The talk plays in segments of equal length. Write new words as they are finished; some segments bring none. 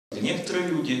Некоторые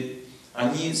люди,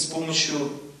 они с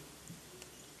помощью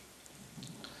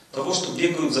того, что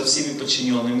бегают за всеми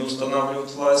подчиненными,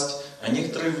 устанавливают власть, а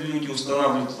некоторые люди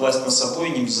устанавливают власть над собой,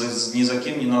 ни за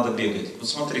кем не надо бегать. Вот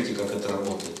смотрите, как это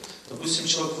работает. Допустим,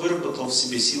 человек выработал в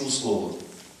себе силу слова.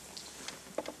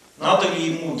 Надо ли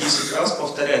ему 10 раз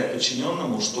повторять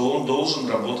подчиненному, что он должен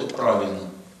работать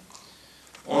правильно?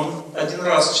 Он один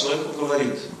раз человеку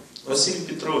говорит: Василий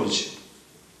Петрович,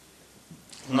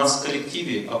 у нас в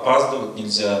коллективе опаздывать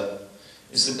нельзя.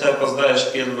 Если ты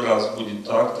опоздаешь первый раз, будет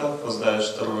так-то, опоздаешь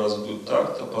второй раз, будет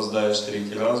так-то, опоздаешь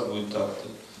третий раз, будет так-то.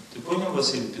 Ты понял,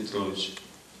 Василий Петрович?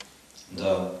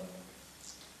 Да.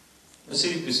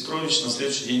 Василий Петрович на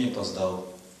следующий день опоздал.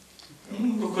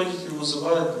 Руководитель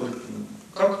вызывает, говорит: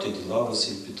 как у тебя дела,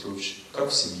 Василий Петрович? Как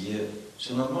в семье?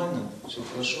 Все нормально? Все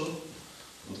хорошо?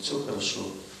 Вот все хорошо.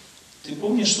 Ты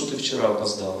помнишь, что ты вчера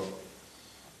опоздал?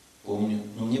 Помню,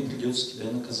 но мне придется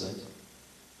тебя наказать.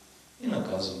 И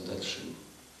наказывать дальше.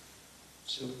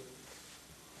 Все.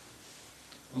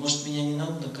 А может, меня не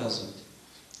надо наказывать?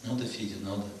 Надо, Федя,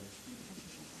 надо.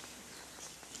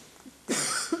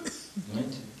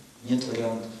 Понимаете? Нет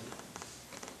вариантов.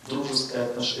 Дружеское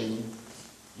отношение,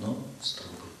 но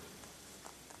строгое.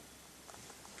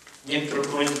 Некоторые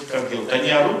руководители как делают?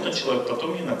 Они орут на человека,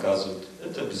 потом не наказывают.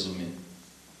 Это безумие.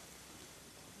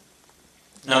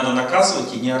 Надо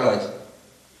наказывать и не орать.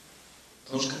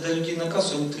 Потому что когда людей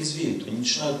наказывают, они трезвеют, они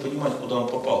начинают понимать, куда он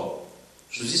попал.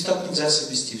 Что здесь так нельзя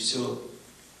себя вести, все.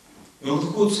 И он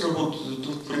выходит с работы,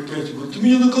 тут предприятие, говорит: ты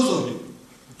меня наказали,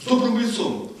 с добрым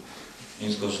лицом. И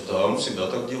они скажут: да, он всегда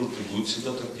так делает, и будет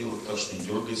всегда так делать, так что не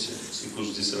дергайся, если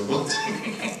хочешь здесь работать.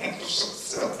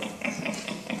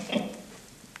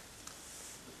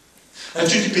 А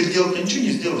что теперь делать? Ничего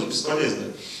не сделаешь,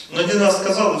 бесполезно. Он один раз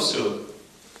сказал, и все.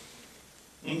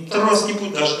 Второй раз не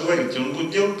будет даже говорить, он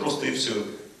будет делать просто, и все.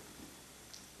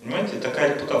 Понимаете,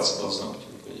 такая репутация должна быть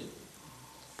у руководителя.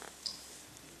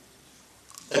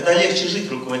 Тогда легче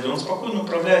жить руководителю, он спокойно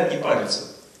управляет, не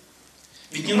парится.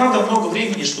 Ведь не надо много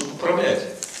времени, чтобы управлять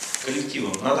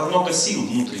коллективом, надо много сил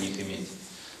внутренних иметь.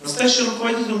 Настоящий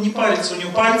руководитель, он не парится, у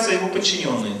него парятся его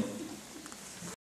подчиненные.